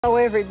Hello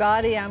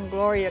everybody, I'm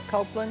Gloria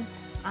Copeland.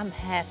 I'm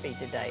happy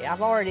today.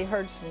 I've already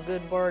heard some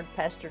good word.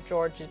 Pastor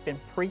George has been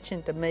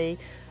preaching to me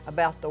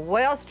about the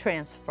wealth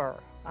transfer.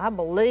 I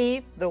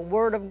believe the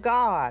Word of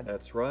God.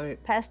 That's right.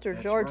 Pastor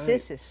That's George, right.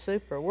 This is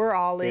super. We're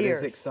all ears. It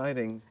is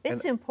exciting.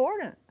 It's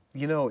important.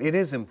 You know, it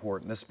is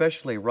important,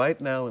 especially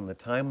right now in the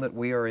time that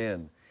we are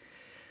in.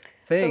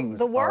 Things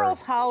the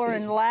world's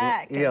hollering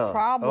lack and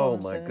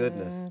problems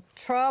goodness.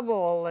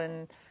 Trouble,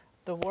 and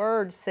the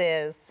Word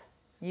says,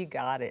 you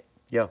got it.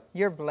 Yeah.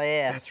 You're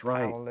blessed. That's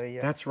right.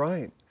 Hallelujah. That's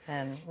right.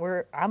 And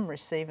I'm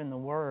receiving the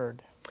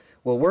Word.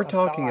 Well, we're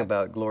talking God.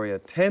 about, Gloria,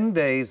 10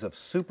 days of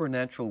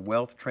supernatural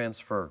wealth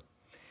transfer.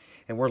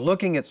 And we're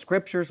looking at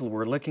scriptures,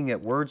 we're looking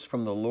at words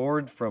from the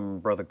Lord,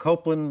 from Brother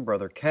Copeland,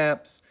 Brother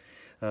Capps.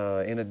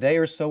 In a day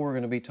or so, we're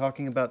going to be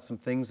talking about some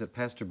things that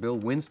Pastor Bill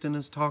Winston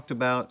has talked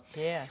about.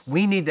 Yes.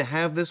 We need to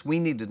have this, we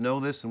need to know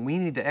this, and we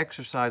need to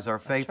exercise our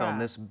faith on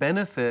this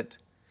benefit,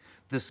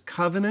 this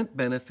covenant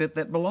benefit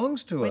that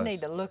belongs to us. We need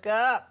to look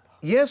up.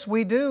 Yes,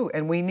 we do,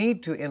 and we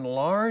need to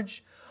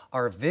enlarge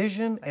our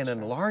vision and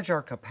enlarge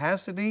our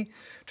capacity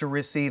to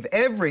receive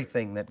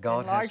everything that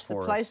God has for us.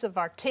 Enlarge the place of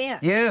our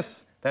tent.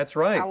 Yes, that's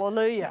right.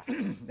 Hallelujah.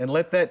 And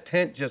let that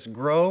tent just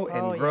grow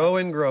and grow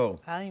and grow.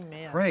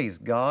 Amen. Praise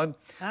God.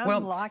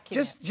 I'm liking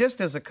it. Just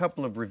as a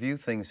couple of review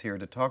things here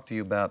to talk to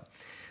you about,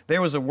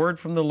 there was a word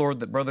from the Lord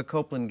that Brother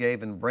Copeland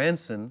gave in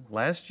Branson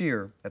last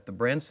year at the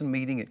Branson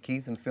meeting at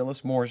Keith and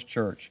Phyllis Moore's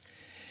church.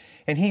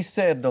 And he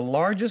said, the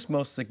largest,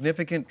 most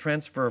significant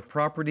transfer of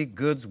property,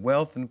 goods,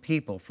 wealth, and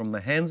people from the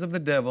hands of the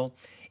devil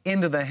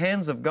into the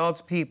hands of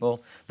God's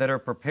people that are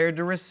prepared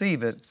to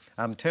receive it.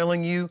 I'm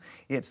telling you,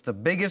 it's the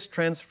biggest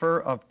transfer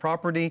of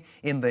property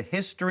in the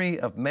history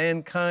of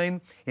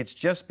mankind. It's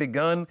just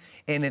begun,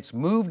 and it's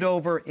moved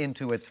over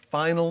into its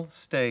final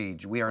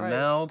stage. We are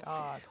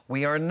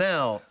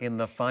now in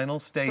the final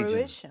stages.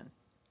 Fruition.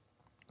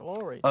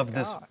 Glory of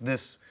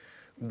this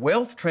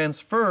wealth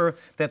transfer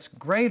that's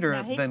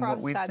greater than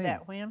what we've seen.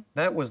 That when?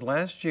 That was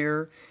last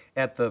year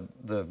at the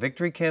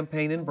Victory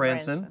Campaign in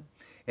Branson.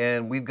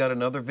 And we've got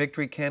another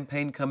Victory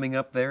Campaign coming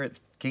up there at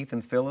Keith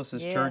and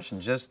Phyllis's church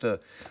in just a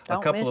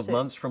couple of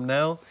months from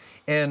now.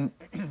 And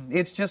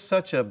it's just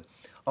such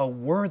a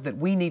word that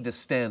we need to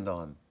stand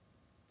on.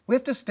 We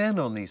have to stand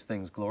on these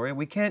things, Gloria.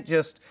 We can't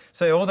just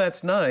say, oh,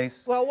 that's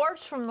nice. Well,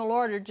 words from the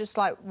Lord are just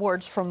like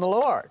words from the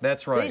Lord.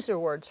 That's right. These are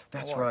words from the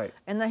Lord. That's right.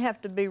 And they have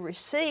to be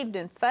received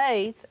in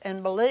faith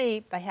and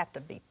believed. They have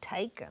to be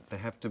taken. They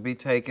have to be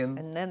taken.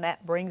 And then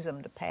that brings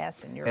them to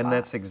pass in your life. And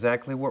that's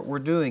exactly what we're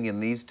doing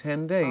in these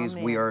 10 days.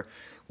 Amen.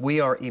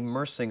 We are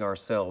immersing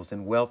ourselves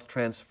in wealth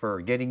transfer,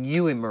 getting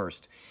you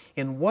immersed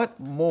in what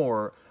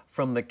more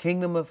from the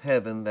kingdom of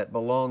heaven that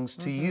belongs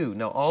to you.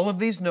 Now, all of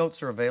these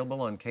notes are available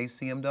on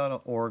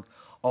kcm.org.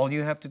 All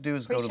you have to do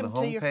is go to the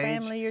home page. To your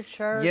family, your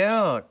church.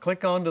 Yeah,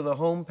 click onto the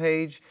home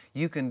page.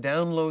 You can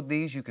download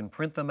these. You can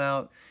print them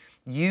out.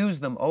 Use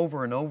them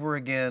over and over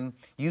again.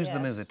 Use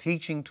them as a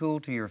teaching tool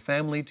to your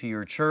family, to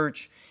your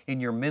church, in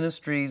your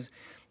ministries.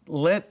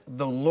 Let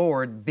the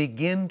Lord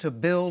begin to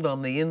build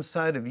on the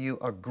inside of you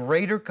a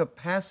greater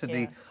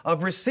capacity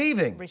of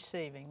receiving.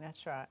 Receiving,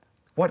 that's right.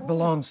 What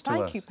belongs to us.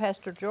 Thank you,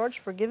 Pastor George,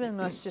 for giving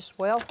us this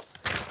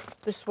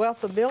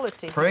wealth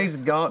ability. Praise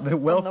God, the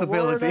wealth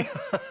ability.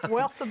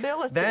 Wealth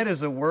ability. That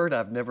is a word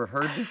I've never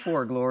heard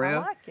before, Gloria. I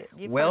like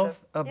it.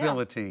 Wealth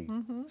ability.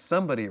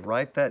 Somebody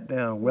write that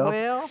down.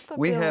 Wealth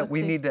ability.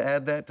 We need to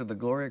add that to the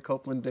Gloria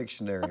Copeland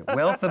Dictionary.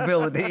 Wealth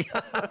ability.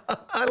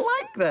 I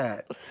like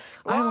that.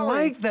 I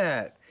like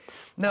that.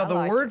 Now,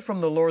 the word from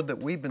the Lord that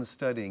we've been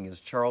studying is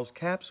Charles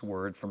Capp's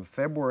word from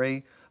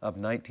February of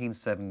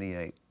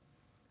 1978.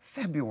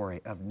 February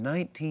of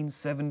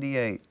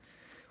 1978.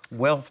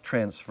 Wealth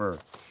transfer.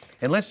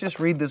 And let's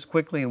just read this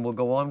quickly and we'll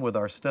go on with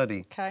our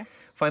study. Okay.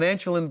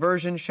 Financial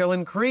inversion shall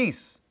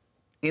increase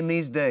in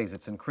these days.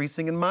 It's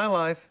increasing in my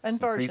life. It's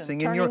increasing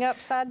turning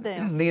upside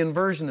down. The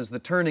inversion is the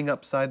turning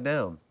upside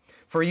down.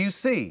 For you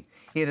see,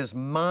 it is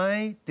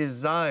my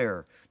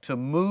desire to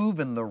move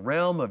in the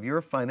realm of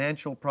your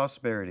financial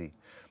prosperity.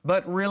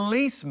 But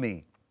release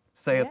me,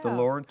 saith the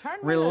Lord.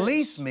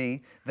 Release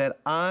me that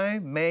I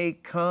may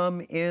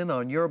come in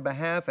on your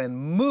behalf and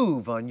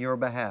move on your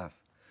behalf.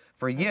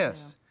 For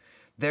yes,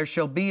 there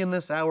shall be in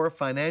this hour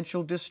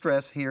financial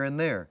distress here and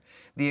there.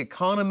 The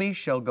economy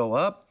shall go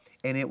up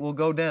and it will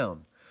go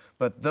down.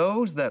 But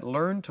those that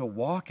learn to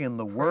walk in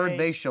the Word,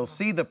 they shall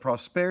see the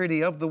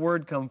prosperity of the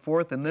Word come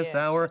forth in this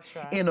hour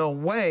in a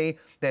way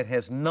that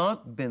has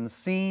not been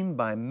seen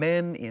by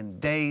men in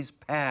days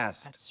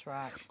past. That's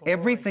right.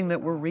 Everything that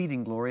we're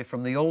reading, Gloria,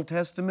 from the Old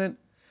Testament,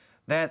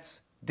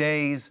 that's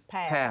days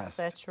past.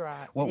 That's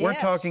right. What we're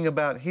talking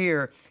about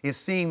here is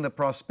seeing the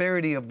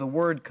prosperity of the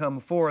Word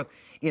come forth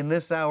in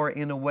this hour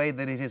in a way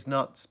that it has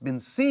not been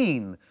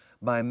seen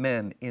by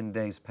men in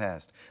days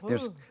past.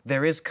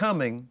 There is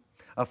coming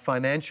a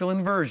financial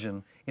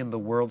inversion in the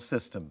world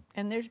system.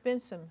 And there's been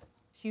some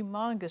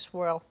humongous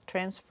wealth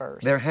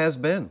transfers. There has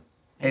been,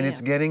 and it's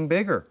getting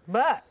bigger.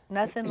 But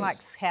nothing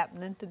like's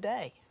happening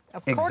today.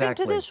 According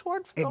to this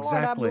word from the Lord, I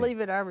Exactly. believe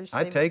it, I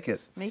receive it. I take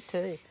it. Me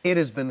too. It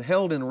has been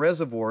held in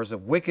reservoirs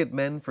of wicked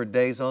men for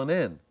days on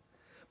end.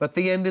 But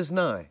the end is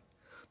nigh.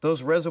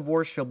 Those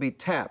reservoirs shall be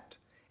tapped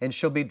and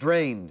shall be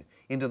drained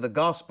into the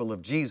gospel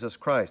of Jesus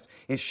Christ.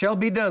 It shall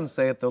be done,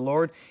 saith the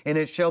Lord, and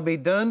it shall be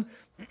done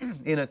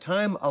in a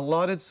time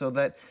allotted, so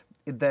that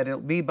it'll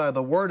be by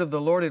the word of the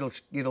Lord,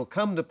 it'll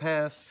come to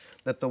pass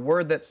that the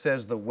word that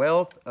says the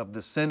wealth of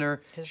the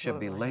sinner shall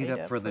be laid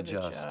up for the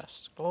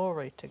just.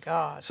 Glory to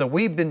God. So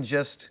we've been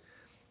just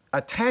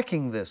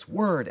attacking this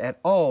word at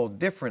all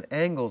different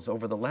angles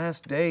over the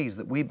last days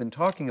that we've been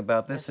talking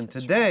about this. And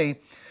today,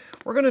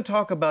 we're going to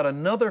talk about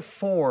another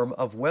form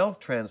of wealth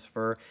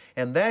transfer,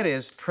 and that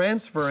is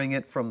transferring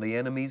it from the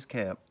enemy's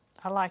camp.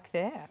 I like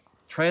that.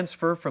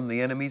 Transfer from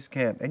the enemy's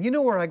camp. And you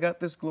know where I got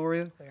this,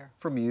 Gloria? Where?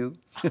 From you.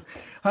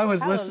 I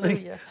was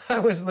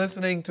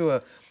listening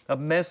to a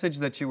message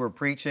that you were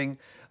preaching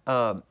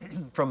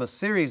from a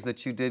series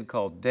that you did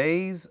called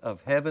Days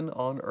of Heaven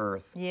on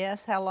Earth.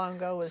 Yes, how long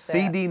ago was that?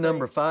 CD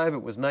number 5,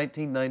 it was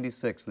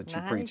 1996 that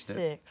you preached it.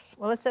 96.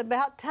 Well, it's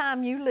about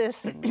time you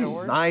listened,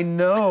 George. I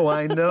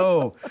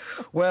know.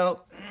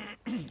 Well,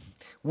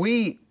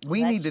 we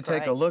need to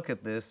take a look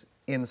at this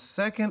in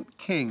 2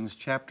 Kings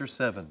chapter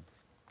 7.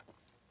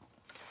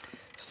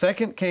 2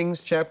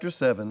 Kings chapter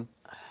 7,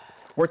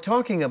 we're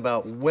talking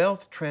about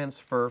wealth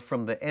transfer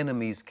from the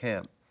enemy's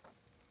camp.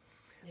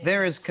 Yes,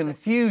 there is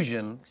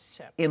confusion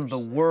in the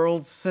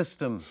world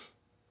system.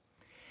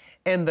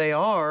 And they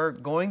are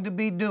going to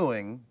be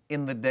doing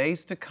in the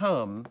days to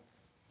come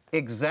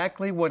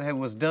exactly what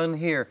was done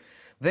here.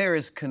 There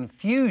is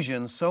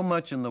confusion so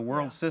much in the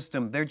world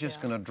system, they're just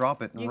going to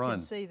drop it and run. You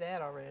can see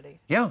that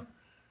already. Yeah,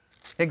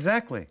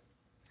 exactly.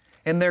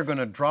 And they're going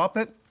to drop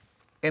it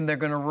and they're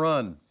going to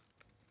run.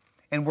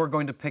 And we're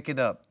going to pick it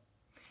up.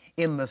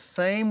 In the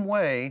same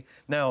way,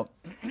 now,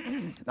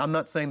 I'm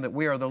not saying that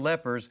we are the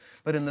lepers,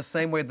 but in the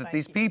same way that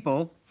these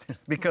people,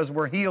 because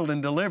we're healed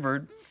and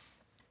delivered.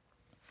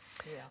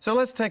 So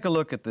let's take a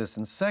look at this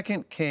in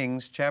 2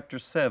 Kings chapter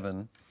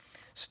 7,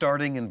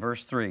 starting in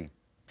verse 3.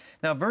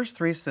 Now, verse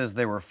 3 says,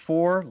 there were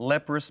 4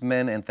 leprous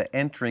men at the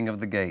entering of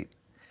the gate.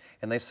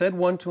 And they said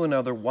one to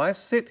another, why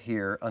sit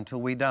here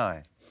until we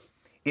die?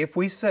 If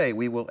we say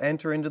we will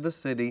enter into the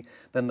city,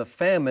 then the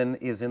famine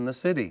is in the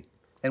city,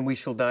 and we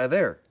shall die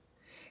there.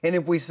 And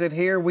if we sit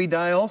here, we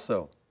die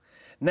also.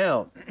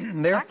 Now,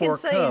 therefore,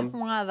 I can see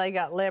why they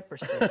got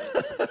leprosy.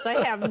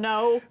 They have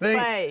no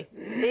faith.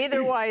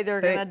 Either way,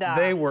 they're going to die.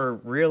 They were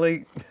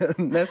really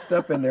messed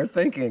up in their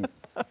thinking.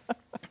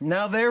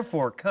 Now,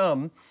 therefore,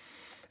 come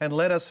and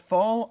let us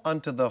fall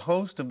unto the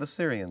host of the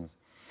Syrians.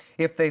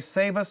 If they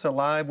save us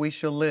alive, we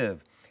shall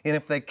live. And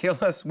if they kill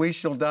us, we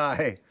shall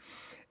die.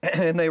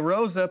 And they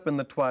rose up in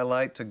the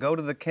twilight to go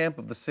to the camp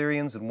of the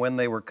Syrians, and when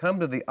they were come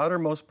to the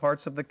uttermost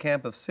parts of the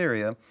camp of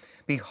Syria,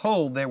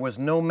 behold, there was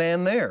no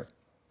man there.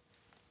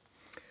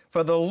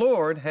 For the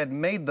Lord had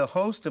made the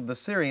host of the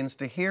Syrians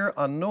to hear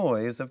a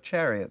noise of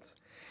chariots,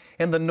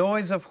 and the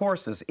noise of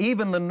horses,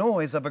 even the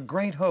noise of a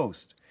great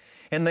host.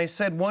 And they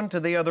said one to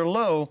the other,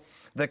 lo,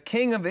 the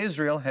king of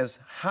Israel has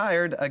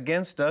hired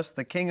against us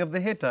the king of the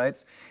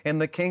Hittites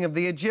and the king of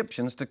the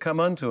Egyptians to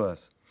come unto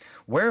us.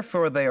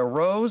 Wherefore they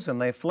arose,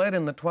 and they fled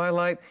in the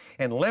twilight,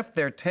 and left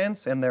their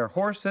tents, and their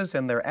horses,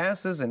 and their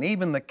asses, and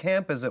even the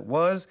camp as it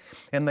was,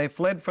 and they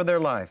fled for their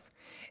life.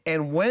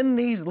 And when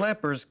these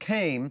lepers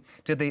came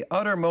to the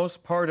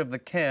uttermost part of the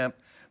camp,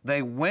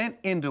 they went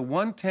into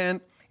one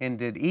tent, and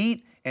did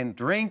eat and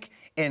drink,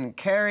 and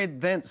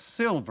carried thence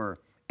silver,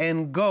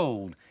 and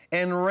gold,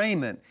 and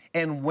raiment,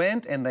 and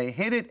went, and they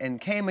hid it, and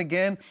came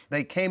again.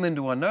 They came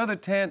into another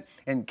tent,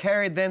 and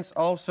carried thence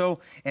also,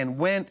 and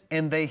went,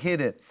 and they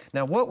hid it.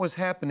 Now, what was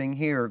happening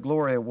here,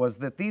 Gloria, was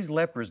that these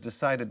lepers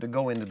decided to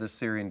go into the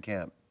Syrian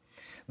camp.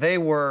 They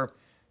were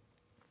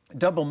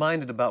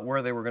double-minded about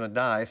where they were going to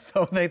die,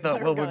 so they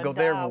thought, well, we'll go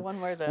there. We're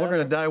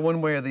going to die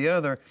one way or the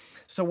other.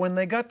 So when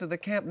they got to the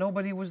camp,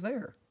 nobody was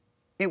there.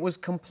 It was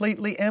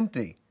completely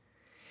empty.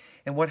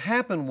 And what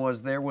happened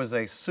was there was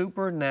a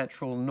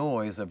supernatural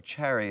noise of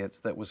chariots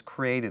that was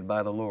created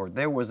by the Lord.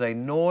 There was a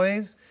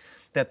noise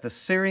that the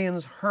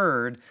Syrians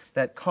heard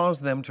that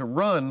caused them to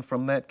run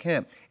from that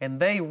camp.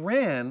 And they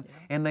ran,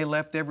 and they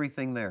left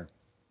everything there.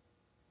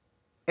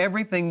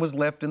 Everything was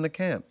left in the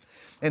camp.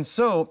 And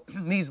so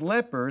these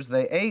lepers,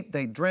 they ate,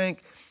 they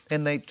drank,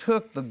 and they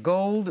took the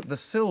gold, the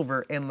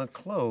silver, and the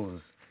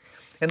clothes.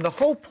 And the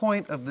whole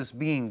point of this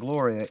being,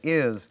 Gloria,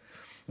 is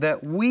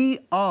that we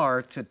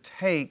are to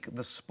take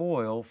the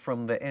spoil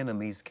from the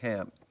enemy's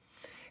camp.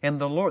 And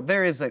the Lord,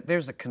 there's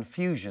a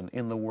confusion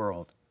in the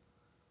world.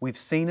 We've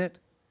seen it.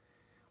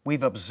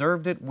 We've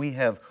observed it. We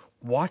have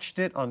watched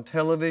it on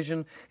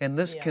television. And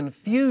this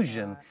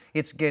confusion,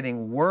 it's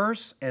getting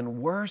worse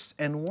and worse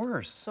and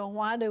worse. So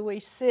why do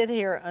we sit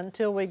here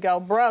until we go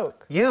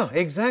broke? Yeah,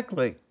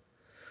 exactly.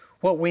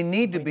 What we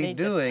need to be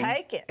doing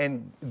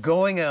and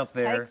going out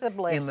there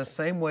in the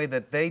same way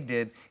that they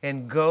did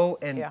and go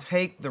and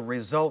take the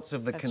results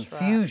of the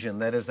confusion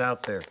that is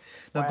out there.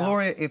 Now,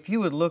 Gloria, if you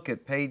would look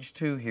at page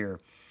 2 here,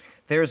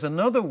 There's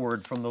another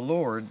word from the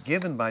Lord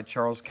given by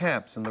Charles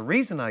Capps, and the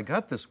reason I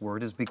got this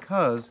word is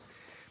because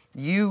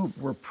you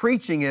were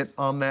preaching it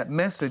on that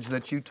message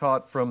that you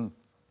taught from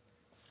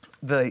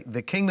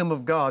the Kingdom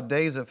of God,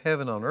 Days of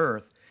Heaven on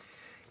Earth.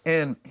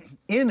 And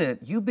in it,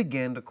 you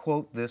began to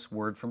quote this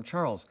word from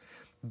Charles.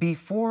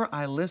 Before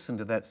I listened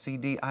to that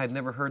CD, I had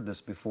never heard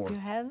this before. You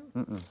hadn't?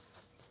 Mm-mm.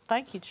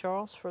 Thank you,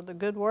 Charles, for the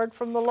good word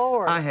from the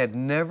Lord. I had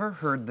never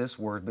heard this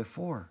word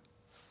before.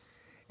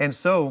 And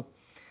so,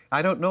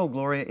 I don't know,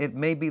 Gloria, it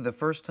may be the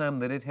first time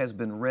that it has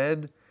been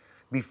read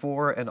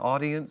before an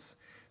audience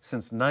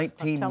since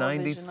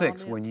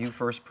 1996 when you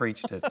first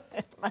preached it.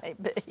 It may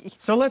be.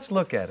 So let's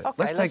look at it. Okay,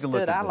 let's take a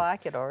look at it. I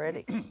like it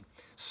already.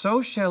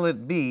 So shall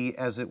it be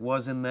as it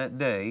was in that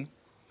day,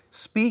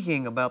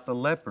 speaking about the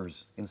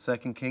lepers in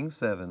 2 Kings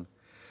 7,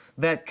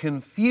 that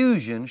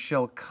confusion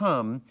shall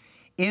come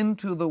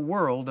into the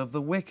world of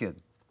the wicked.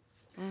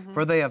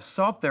 For they have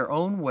sought their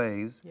own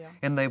ways,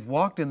 and they've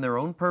walked in their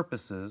own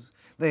purposes.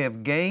 They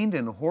have gained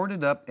and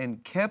hoarded up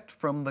and kept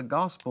from the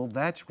gospel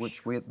that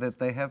that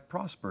they have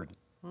prospered.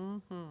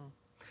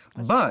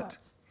 But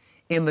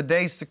in the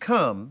days to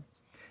come,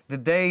 the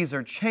days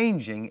are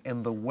changing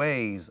and the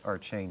ways are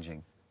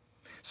changing.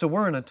 So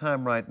we're in a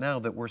time right now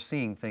that we're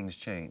seeing things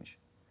change.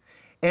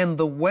 And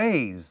the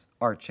ways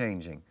are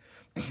changing.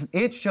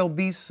 It shall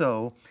be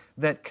so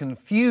that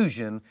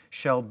confusion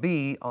shall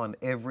be on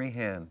every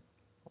hand.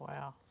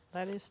 Wow,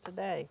 that is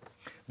today.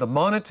 The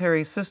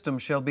monetary system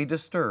shall be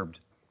disturbed.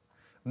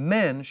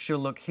 Men shall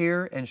look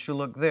here and shall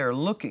look there,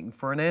 looking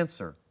for an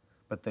answer,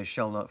 but they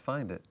shall not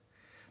find it.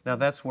 Now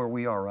that's where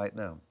we are right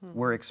now.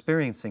 We're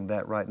experiencing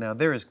that right now.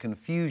 There is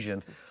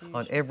confusion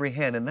on every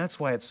hand, and that's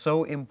why it's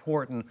so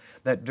important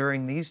that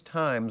during these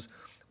times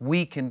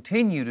we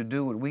continue to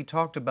do what we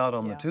talked about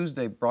on the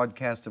Tuesday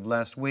broadcast of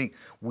last week.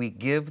 We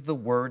give the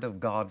Word of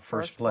God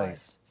first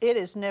place. It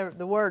is never,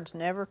 the Word's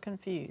never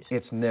confused.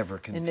 It's never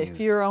confused. And if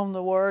you're on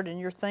the Word and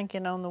you're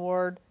thinking on the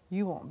Word,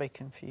 you won't be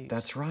confused.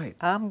 That's right.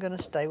 I'm going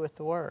to stay with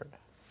the Word.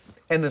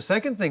 And the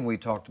second thing we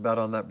talked about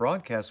on that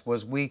broadcast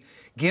was we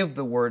give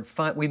the Word,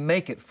 we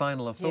make it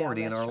final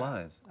authority in our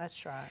lives.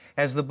 That's right.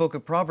 As the book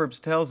of Proverbs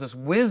tells us,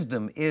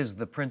 wisdom is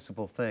the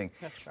principal thing.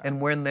 That's right. And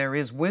when there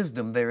is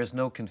wisdom, there is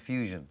no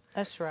confusion.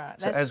 That's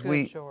right. So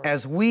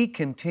as we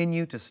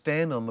continue to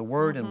stand on the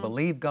Word and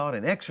believe God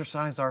and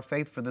exercise our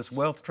faith for this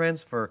wealth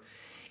transfer,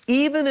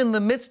 even in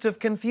the midst of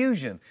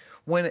confusion,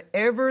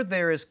 whenever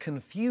there is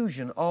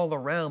confusion all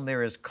around,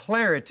 there is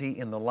clarity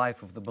in the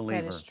life of the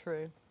believer. That is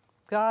true.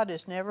 God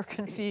is never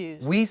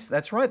confused.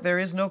 That's right, there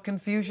is no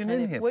confusion in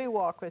Him. And if we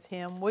walk with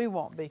Him, we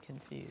won't be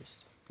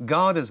confused.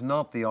 God is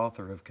not the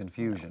author of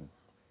confusion.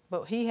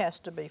 But He has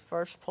to be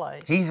first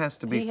place. He has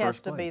to be first place. He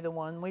has to be the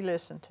one we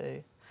listen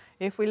to.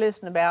 If we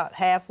listen about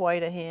halfway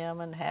to Him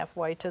and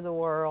halfway to the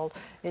world,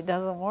 it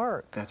doesn't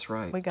work. That's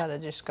right. We got to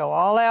just go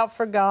all out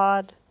for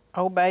God,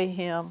 obey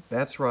Him.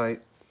 That's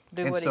right.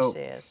 Do what He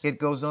says. It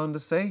goes on to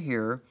say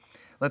here,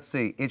 let's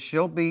see, it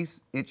shall be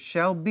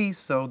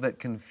so that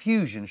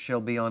confusion shall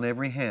be on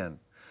every hand.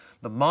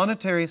 The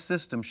monetary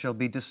system shall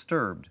be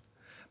disturbed.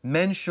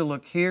 Men shall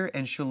look here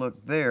and shall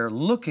look there,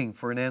 looking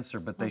for an answer,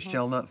 but they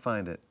shall not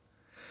find it.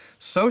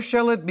 So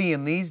shall it be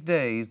in these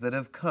days that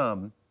have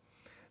come,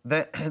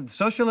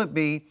 so shall it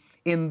be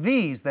in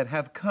these that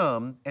have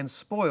come and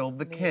spoiled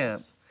the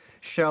camp.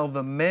 Shall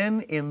the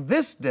men in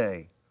this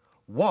day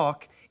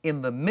walk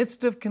in the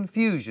midst of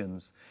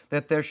confusions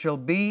that there shall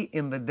be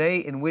in the day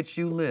in which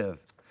you live.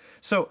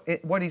 So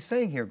what he's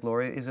saying here,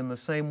 Gloria, is in the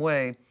same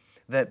way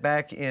that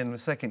back in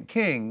 2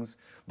 Kings,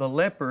 the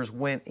lepers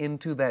went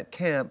into that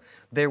camp.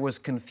 There was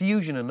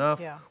confusion enough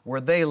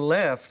where they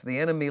left, the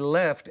enemy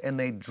left, and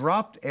they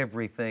dropped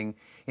everything.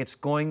 It's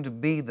going to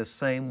be the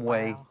same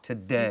way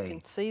today. You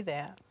can see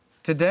that.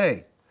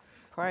 Today.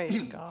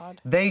 Praise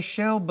God. They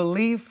shall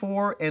believe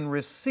for and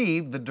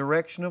receive the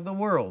direction of the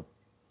world,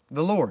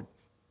 the Lord.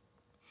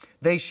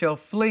 They shall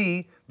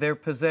flee their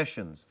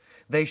possessions.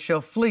 They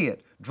shall flee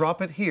it,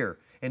 drop it here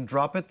and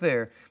drop it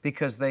there,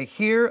 because they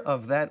hear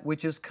of that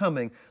which is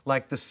coming,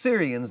 like the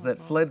Syrians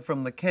that fled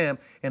from the camp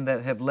and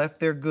that have left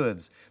their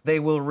goods. They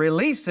will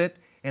release it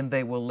and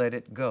they will let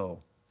it go.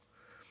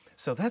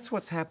 So that's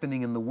what's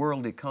happening in the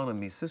world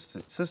economy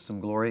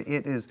system,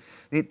 Gloria.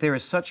 There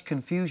is such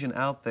confusion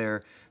out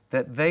there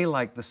that they,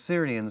 like the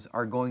Syrians,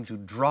 are going to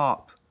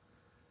drop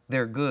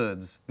their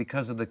goods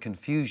because of the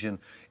confusion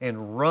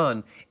and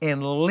run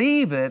and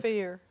leave it.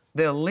 Fear.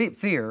 They'll leave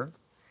fear,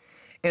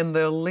 and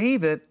they'll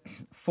leave it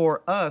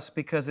for us,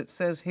 because it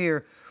says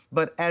here,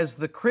 but as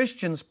the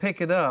Christians pick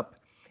it up,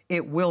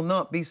 it will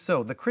not be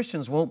so. The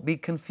Christians won't be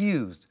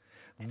confused.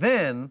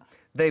 Then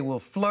they will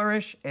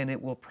flourish and it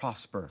will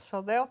prosper.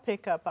 So they'll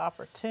pick up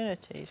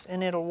opportunities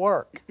and it'll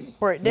work.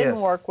 Where it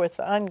didn't work with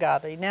the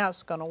ungodly, now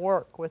it's going to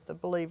work with the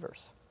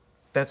believers.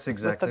 That's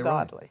exactly with the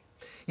right. godly.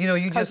 You know,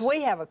 because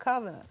we have a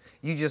covenant.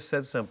 You just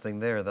said something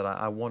there that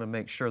I want to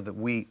make sure that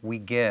we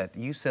get.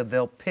 You said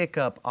they'll pick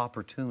up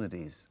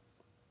opportunities.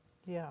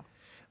 Yeah.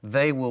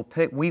 We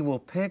will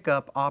pick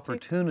up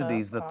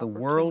opportunities that the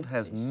world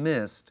has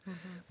missed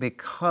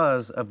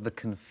because of the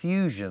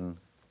confusion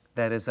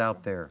that is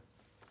out there.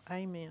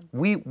 Amen.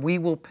 We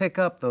will pick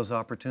up those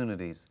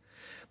opportunities.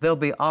 There'll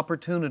be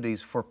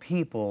opportunities for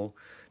people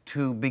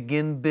to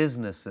begin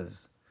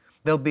businesses.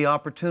 There'll be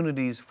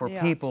opportunities for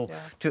people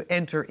to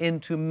enter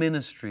into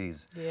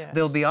ministries. Yes.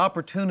 There'll be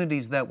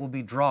opportunities that will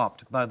be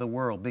dropped by the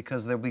world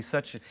because they'll be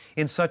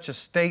in such a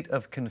state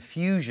of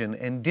confusion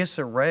and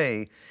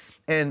disarray,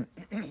 and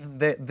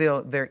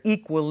their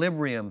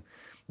equilibrium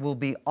will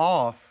be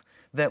off,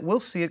 that we'll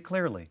see it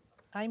clearly.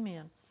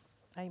 Amen.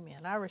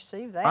 Amen. I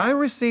receive that. I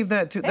receive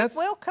that too. It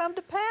will come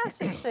to pass,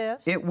 it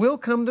says. It will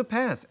come to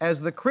pass as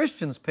the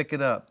Christians pick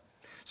it up.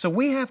 So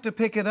we have to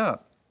pick it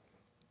up.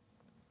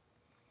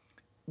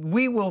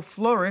 We will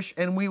flourish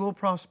and we will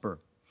prosper.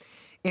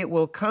 It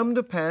will come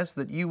to pass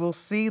that you will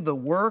see the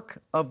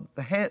work of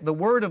the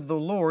word of the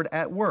Lord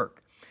at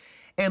work,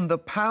 and the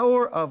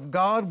power of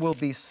God will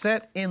be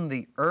set in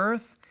the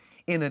earth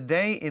in a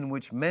day in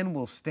which men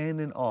will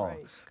stand in awe.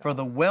 For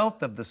the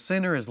wealth of the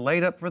sinner is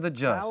laid up for the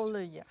just.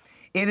 Hallelujah.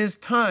 It is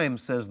time,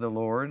 says the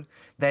Lord,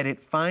 that it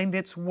find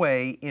its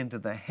way into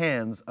the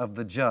hands of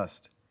the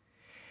just.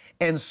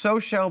 And so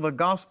shall the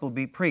gospel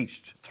be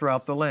preached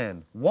throughout the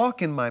land.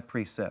 Walk in my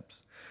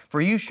precepts, for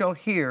you shall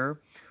hear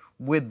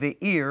with the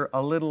ear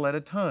a little at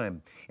a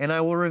time, and I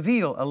will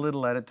reveal a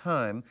little at a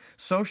time.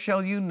 So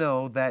shall you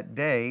know that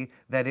day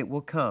that it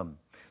will come.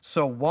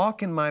 So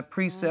walk in my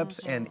precepts,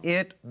 and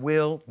it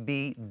will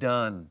be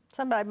done.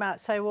 Somebody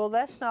might say, well,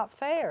 that's not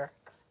fair.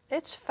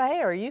 It's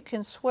fair. You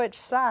can switch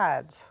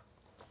sides.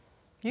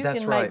 You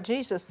That's can right. make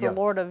Jesus the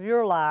Lord of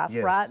your life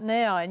right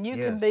now, and you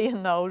can be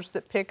in those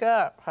that pick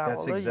up. Hallelujah.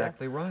 That's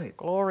exactly right.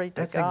 Glory to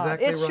God. That's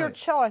exactly it's right. your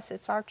choice.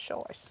 It's our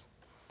choice.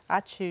 I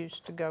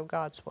choose to go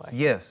God's way.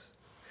 Yes.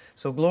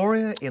 So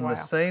Gloria, in the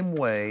same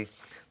way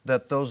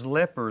that those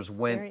lepers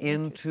went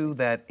into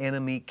that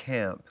enemy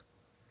camp,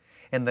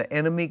 and the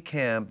enemy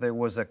camp, there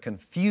was a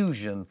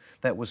confusion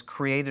that was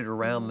created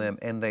around them,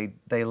 and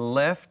they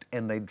left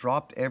and they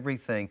dropped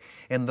everything,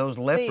 and those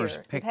lepers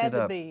picked it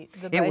up.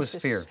 It was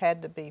fear.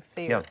 Had to be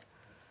fear.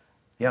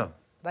 Yeah.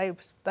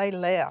 They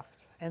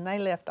left, and they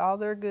left all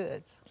their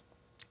goods.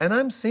 And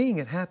I'm seeing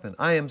it happen.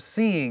 I am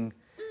seeing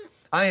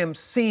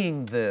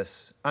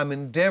this. I'm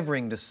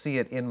endeavoring to see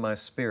it in my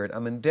spirit.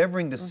 I'm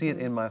endeavoring to see it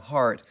in my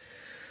heart,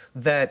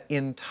 that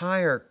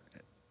entire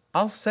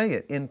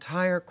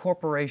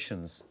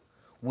corporations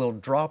will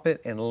drop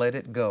it and let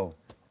it go.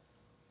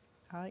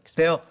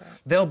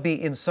 They'll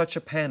be in such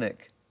a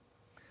panic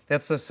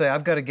that they'll say,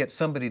 I've got to get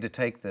somebody to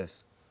take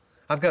this.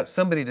 I've got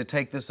somebody to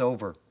take this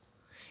over.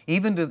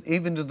 Even to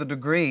the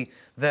degree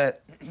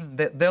that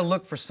they'll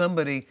look for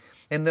somebody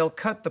and they'll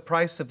cut the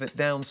price of it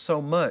down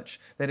so much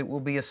that it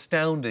will be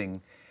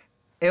astounding.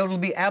 It will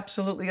be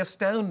absolutely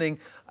astounding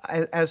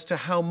as to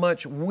how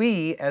much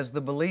we as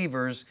the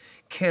believers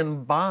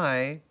can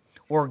buy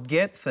or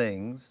get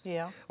things,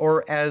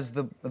 or as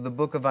the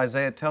book of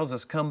Isaiah tells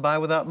us, come by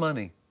without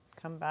money.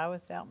 Come by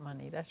without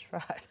money, that's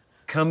right.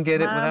 Come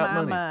get it without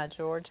money. My,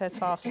 George, that's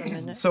awesome,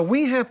 isn't it? So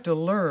we have to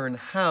learn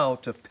how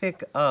to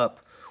pick up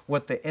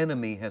what the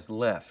enemy has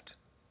left,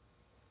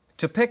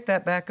 to pick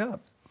that back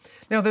up.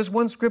 Now, there's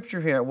one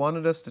scripture here I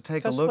wanted us to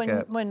take a look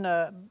at.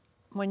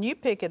 When you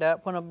pick it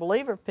up, when a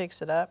believer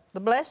picks it up, the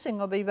blessing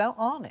will be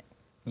on it.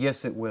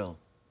 Yes, it will.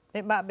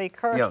 It might be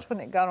cursed when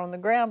it got on the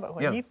ground, but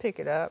when you pick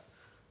it up,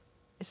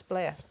 it's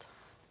blessed.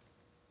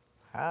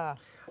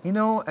 You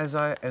know, as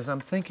I'm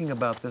thinking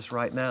about this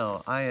right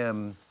now,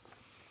 I'm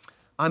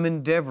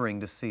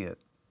endeavoring to see it.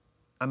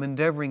 I'm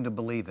endeavoring to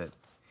believe it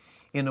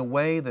in a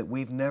way that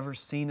we've never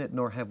seen it,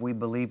 nor have we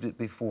believed it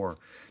before.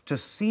 To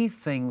see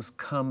things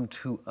come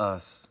to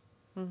us.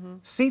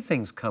 See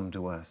things come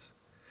to us.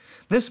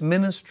 This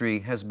ministry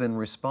has been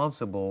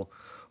responsible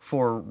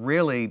for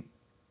really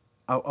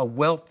a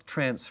wealth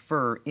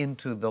transfer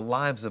into the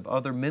lives of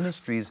other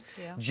ministries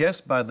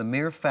just by the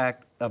mere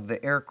fact of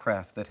the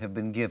aircraft that have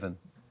been given.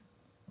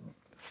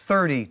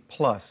 30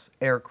 plus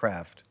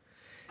aircraft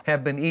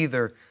have been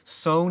either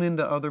sown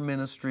into other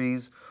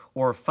ministries,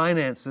 or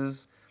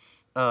finances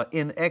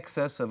in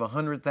excess of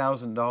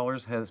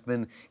 $100,000 has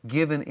been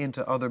given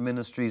into other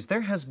ministries.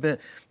 There has been,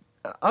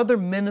 other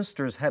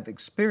ministers have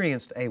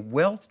experienced a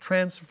wealth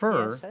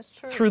transfer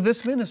through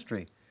this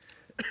ministry.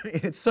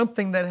 It's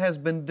something that has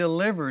been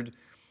delivered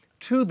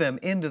to them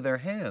into their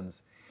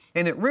hands.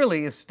 And it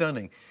really is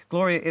stunning.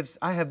 Gloria,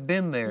 I have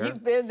been there.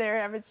 You've been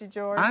there, haven't you,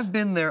 George? I've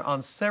been there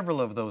on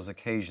several of those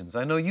occasions.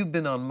 I know you've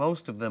been on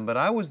most of them, but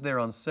I was there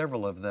on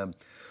several of them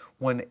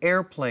when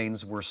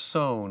airplanes were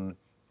sown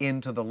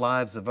into the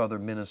lives of other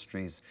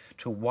ministries,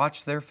 to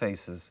watch their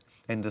faces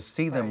and to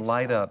see them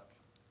light up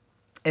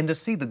and to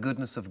see the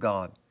goodness of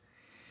God.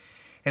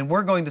 And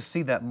we're going to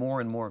see that more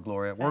and more,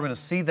 Gloria. We're going to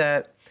see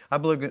that, I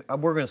believe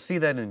we're going to see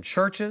that in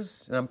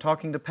churches, and I'm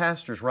talking to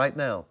pastors right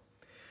now.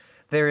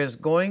 There is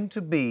going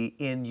to be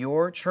in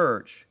your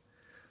church,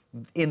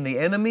 in the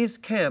enemy's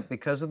camp,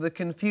 because of the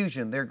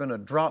confusion, they're going to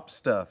drop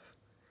stuff,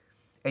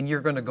 and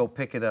you're going to go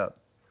pick it up.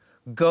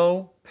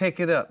 Go pick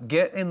it up.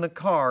 Get in the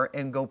car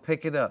and go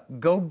pick it up.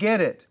 Go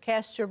get it.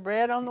 Cast your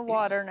bread on the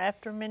water, and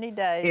after many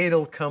days,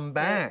 It'll come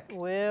back. It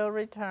will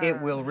return. It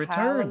will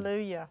return.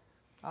 Hallelujah.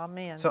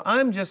 Amen. So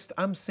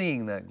I'm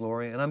seeing that,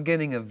 Gloria, and I'm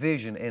getting a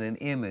vision and an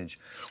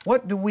image.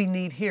 What do we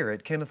need here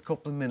at Kenneth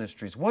Copeland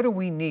Ministries? What do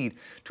we need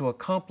to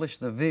accomplish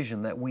the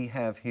vision that we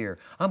have here?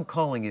 I'm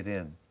calling it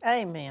in.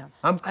 Amen.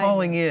 I'm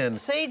calling in.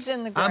 Seeds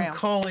in the ground. I'm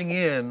calling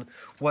in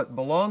what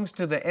belongs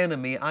to the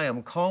enemy. I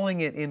am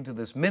calling it into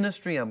this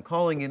ministry. I'm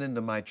calling it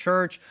into my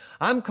church.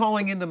 I'm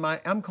calling it into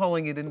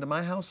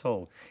my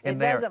household. And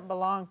it doesn't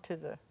belong to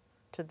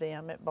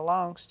them. It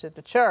belongs to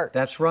the church.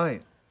 That's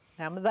right.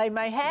 Now they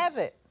may have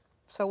it.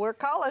 So we're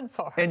calling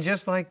for it. And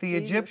just like the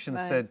Egyptians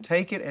said,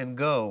 take it and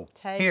go.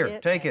 Take Here,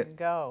 it take and it.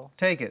 Go.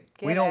 Take it.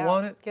 We don't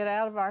want it. Get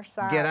out of our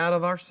sight. Get out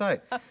of our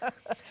sight.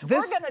 We're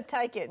going to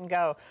take it and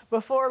go.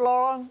 Before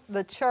long,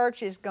 the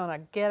church is going to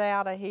get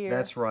out of here.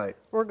 That's right.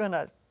 We're going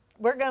to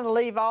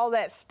leave all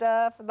that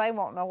stuff. They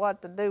won't know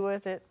what to do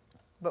with it,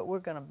 but we're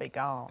going to be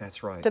gone.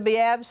 That's right. To be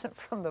absent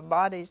from the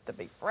bodies, to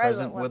be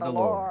present with the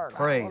Lord.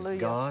 Praise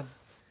Hallelujah. God.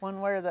 One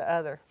way or the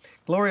other.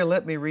 Gloria,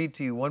 let me read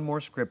to you one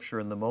more scripture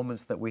in the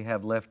moments that we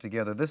have left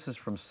together. This is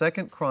from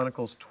 2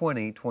 Chronicles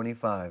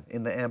 20:25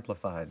 in the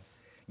Amplified.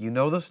 You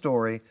know the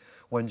story.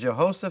 When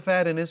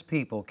Jehoshaphat and his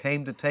people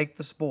came to take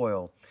the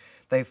spoil,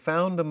 they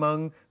found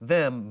among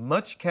them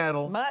much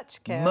cattle.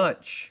 Much cattle.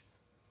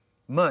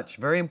 Much,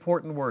 very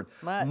important word.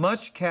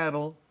 Much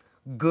cattle,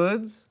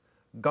 goods,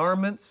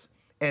 garments,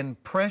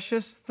 and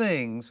precious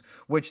things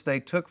which they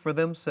took for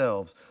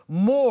themselves,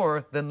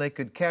 more than they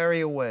could carry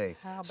away.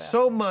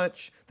 So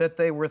much that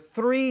they were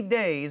 3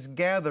 days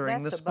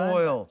gathering the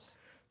spoil.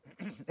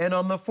 And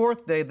on the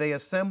 4th day they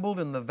assembled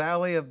in the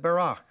valley of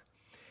Barak,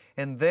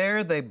 and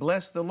there they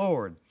blessed the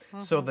Lord.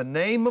 So the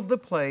name of the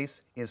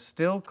place is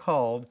still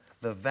called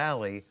the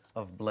Valley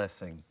of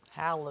Blessing.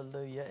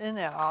 Hallelujah. Isn't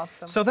that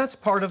awesome? So that's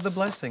part of the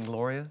blessing,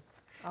 Gloria.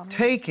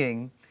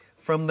 Taking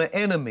from the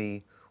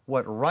enemy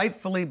what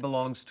rightfully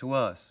belongs to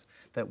us,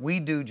 that we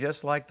do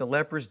just like the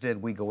lepers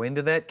did. We go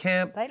into that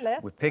camp,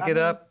 we pick it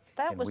up,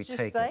 and we take it. That was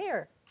just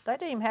there. They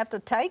didn't even have to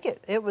take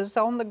it. It was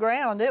on the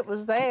ground. It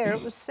was there.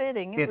 It was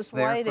sitting. It was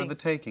waiting. It's there for the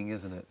taking,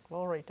 isn't it?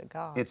 Glory to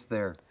God. It's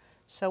there.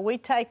 So we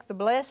take the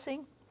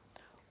blessing.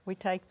 We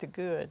take the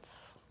goods.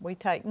 We're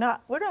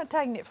not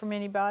taking it from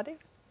anybody.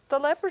 The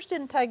lepers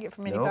didn't take it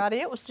from anybody.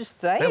 Nope. It was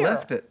just there. They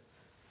left it.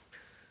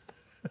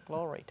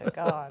 Glory to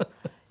God.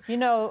 You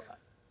know,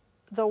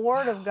 the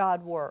Word of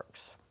God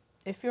works.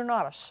 If you're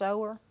not a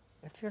sower,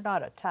 if you're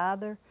not a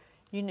tither,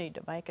 you need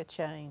to make a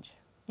change.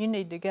 You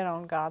need to get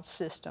on God's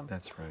system.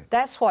 That's right.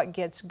 That's what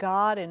gets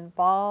God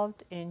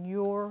involved in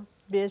your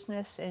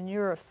business, in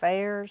your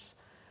affairs.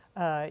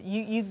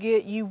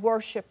 You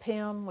worship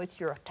Him with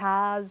your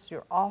tithes,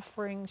 your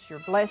offerings, your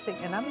blessing.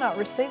 And I'm not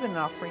receiving an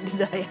offering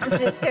today. I'm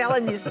just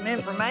telling you some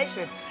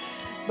information.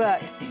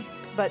 But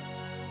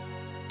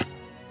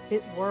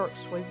it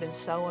works. We've been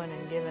sowing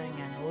and giving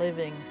and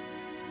living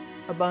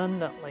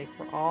abundantly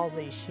for all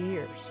these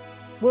years.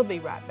 We'll be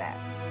right back.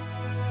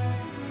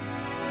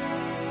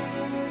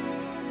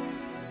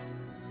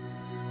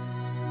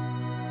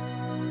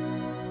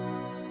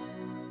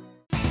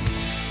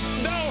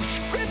 The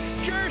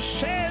Scripture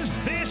says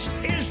this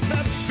is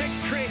the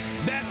victory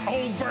that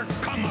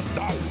overcometh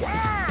the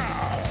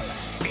world,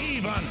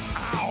 even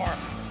our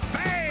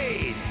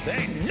faith.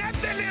 There's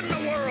nothing in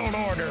the world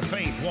order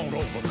faith won't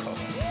overcome.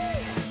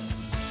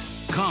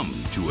 Come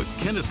to a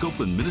Kenneth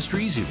Copeland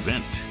Ministries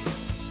event.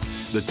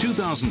 The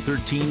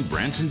 2013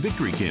 Branson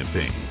Victory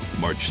Campaign,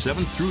 March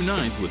 7th through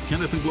 9th with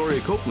Kenneth and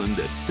Gloria Copeland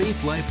at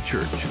Faith Life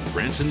Church in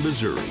Branson,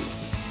 Missouri.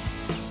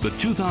 The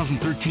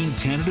 2013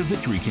 Canada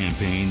Victory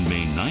Campaign,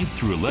 May 9th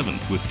through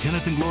 11th with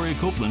Kenneth and Gloria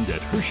Copeland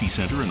at Hershey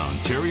Center in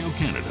Ontario,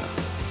 Canada.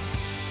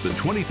 The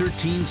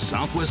 2013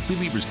 Southwest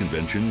Believers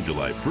Convention,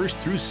 July 1st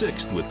through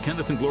 6th with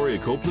Kenneth and Gloria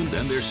Copeland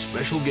and their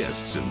special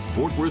guests in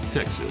Fort Worth,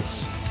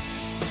 Texas.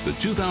 The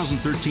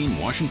 2013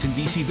 Washington,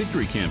 D.C.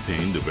 Victory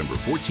Campaign, November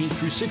 14th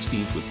through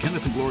 16th with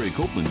Kenneth and Gloria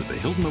Copeland at the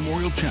Hilton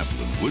Memorial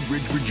Chapel in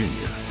Woodbridge,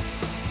 Virginia.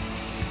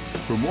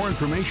 For more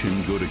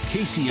information, go to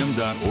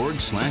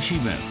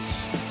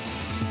kcm.org/events.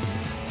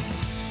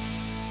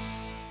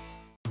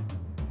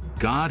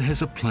 God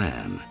has a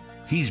plan.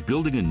 He's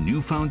building a new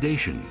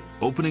foundation,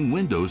 opening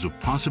windows of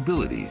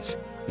possibilities,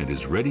 and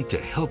is ready to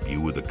help you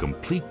with a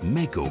complete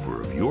makeover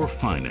of your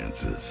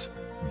finances.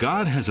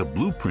 God has a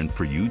blueprint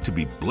for you to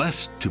be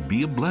blessed to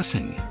be a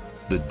blessing.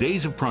 The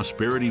Days of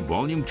Prosperity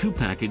Volume 2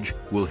 package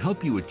will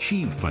help you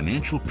achieve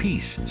financial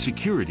peace,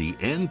 security,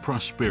 and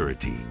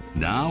prosperity,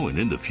 now and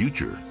in the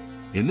future.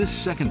 In this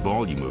second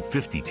volume of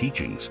 50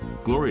 teachings,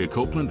 Gloria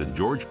Copeland and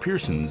George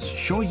Pearsons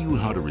show you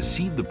how to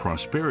receive the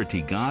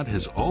prosperity God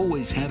has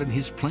always had in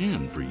His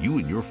plan for you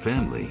and your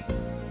family.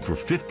 For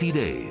 50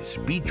 days,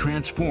 be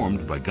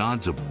transformed by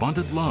God's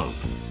abundant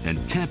love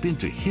and tap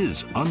into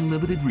His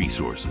unlimited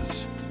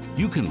resources.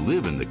 You can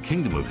live in the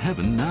kingdom of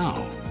heaven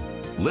now.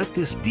 Let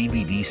this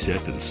DVD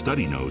set and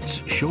study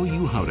notes show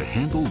you how to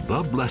handle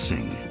the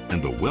blessing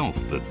and the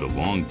wealth that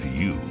belong to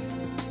you.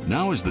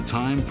 Now is the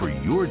time for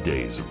your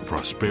days of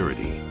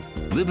prosperity.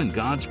 Live in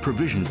God's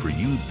provision for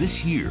you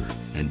this year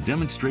and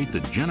demonstrate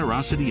the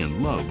generosity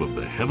and love of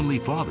the Heavenly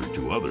Father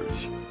to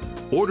others.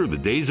 Order the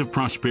Days of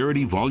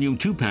Prosperity Volume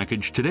 2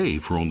 package today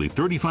for only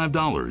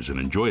 $35 and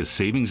enjoy a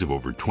savings of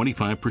over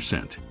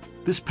 25%.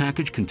 This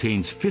package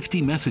contains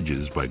 50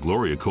 messages by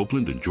Gloria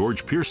Copeland and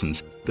George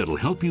Pearsons that'll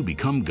help you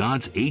become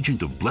God's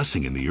agent of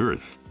blessing in the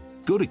earth.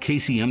 Go to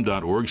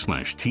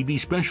kcm.org/TV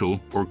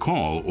special or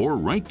call or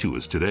write to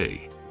us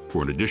today.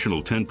 For an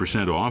additional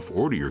 10% off,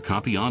 order your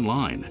copy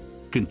online.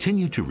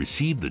 Continue to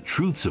receive the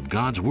truths of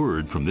God's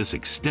Word from this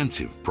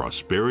extensive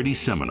prosperity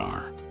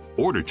seminar.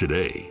 Order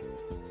today.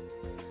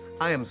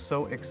 I am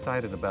so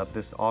excited about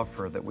this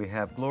offer that we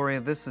have. Gloria,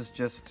 this is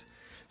just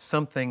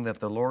something that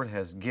the Lord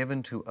has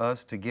given to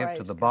us to give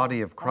to the body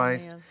of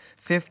Christ.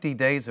 50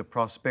 Days of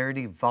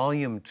Prosperity,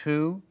 Volume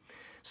 2.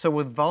 So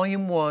with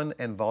Volume 1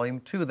 and Volume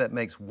 2, that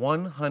makes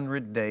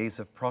 100 days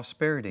of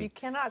prosperity. You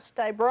cannot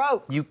stay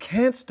broke. You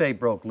can't stay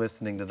broke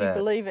listening to that.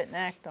 You believe it and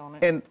act on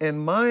it.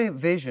 And my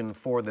vision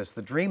for this,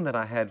 the dream that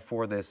I had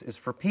for this, is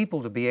for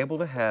people to be able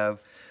to have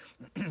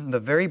the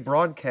very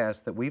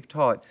broadcast that we've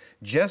taught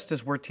just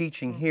as we're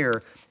teaching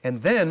here,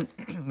 and then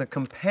the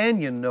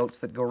companion notes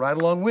that go right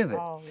along with it.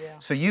 Oh, yeah.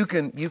 So you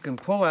can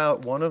pull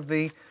out one of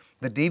the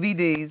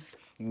DVDs,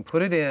 you can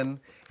put it in,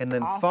 and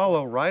then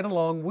follow right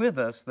along with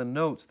us the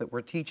notes that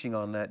we're teaching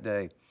on that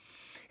day.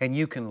 And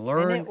you can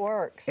learn. And it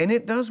works. And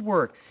it does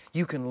work.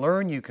 You can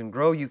learn, you can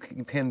grow, you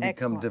can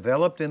become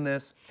developed in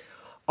this.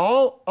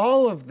 All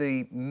of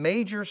the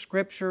major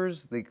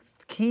scriptures, the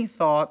key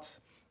thoughts,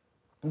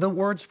 the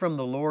words from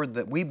the Lord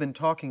that we've been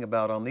talking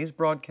about on these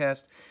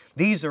broadcasts,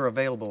 these are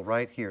available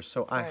right here.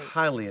 So I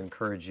highly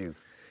encourage you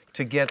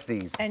to get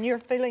these. And your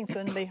feelings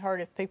wouldn't be hurt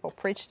if people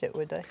preached it,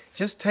 would they?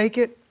 Just take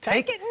it.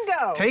 Take it and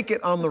go. Take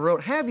it on the road.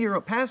 Have your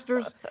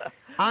pastors,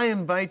 I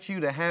invite you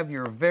to have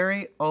your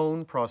very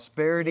own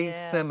prosperity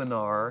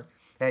seminar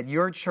at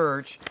your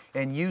church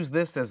and use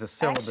this as a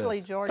syllabus.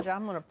 Actually, George,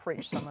 I'm going to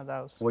preach some of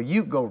those. Well,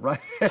 you go right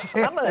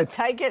ahead. I'm going to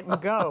take it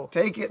and go.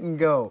 Take it and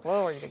go.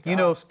 Glory to God. You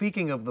know,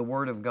 speaking of the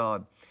Word of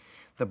God,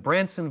 the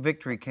Branson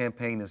Victory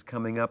Campaign is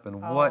coming up,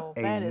 and what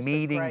a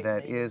meeting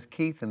that is.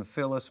 Keith and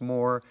Phyllis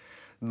Moore,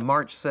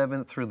 March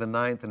 7th through the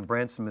 9th in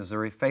Branson,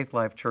 Missouri, Faith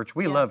Life Church.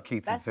 We love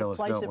Keith and Phyllis,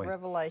 don't we? That's a place of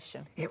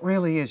revelation. It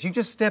really is. You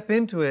just step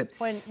into it.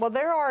 Well,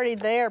 they're already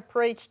there,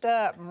 preached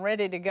up, and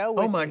ready to go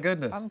with you. Oh, my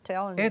goodness. I'm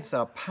telling you. It's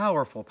a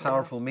powerful,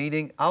 powerful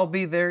meeting. I'll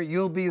be there.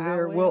 You'll be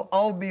there. We'll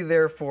all be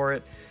there for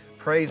it.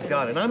 Praise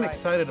God. And I'm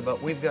excited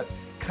about we've got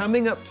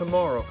coming up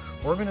tomorrow,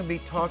 we're going to be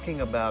talking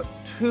about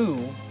 2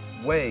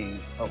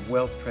 ways of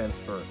wealth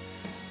transfer.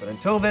 But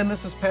until then,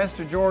 this is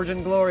Pastor George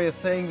and Gloria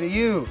saying to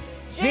you,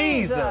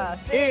 Jesus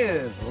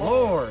is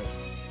Lord.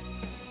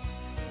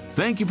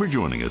 Thank you for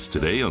joining us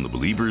today on the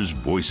Believer's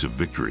Voice of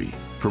Victory.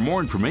 For more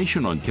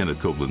information on Kenneth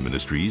Copeland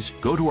Ministries,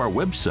 go to our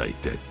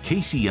website at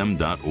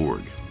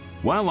kcm.org.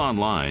 While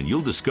online,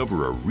 you'll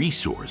discover a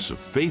resource of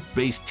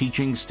faith-based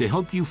teachings to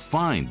help you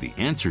find the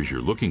answers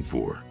you're looking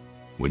for.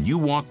 When you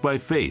walk by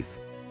faith,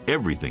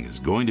 everything is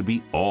going to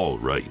be all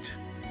right.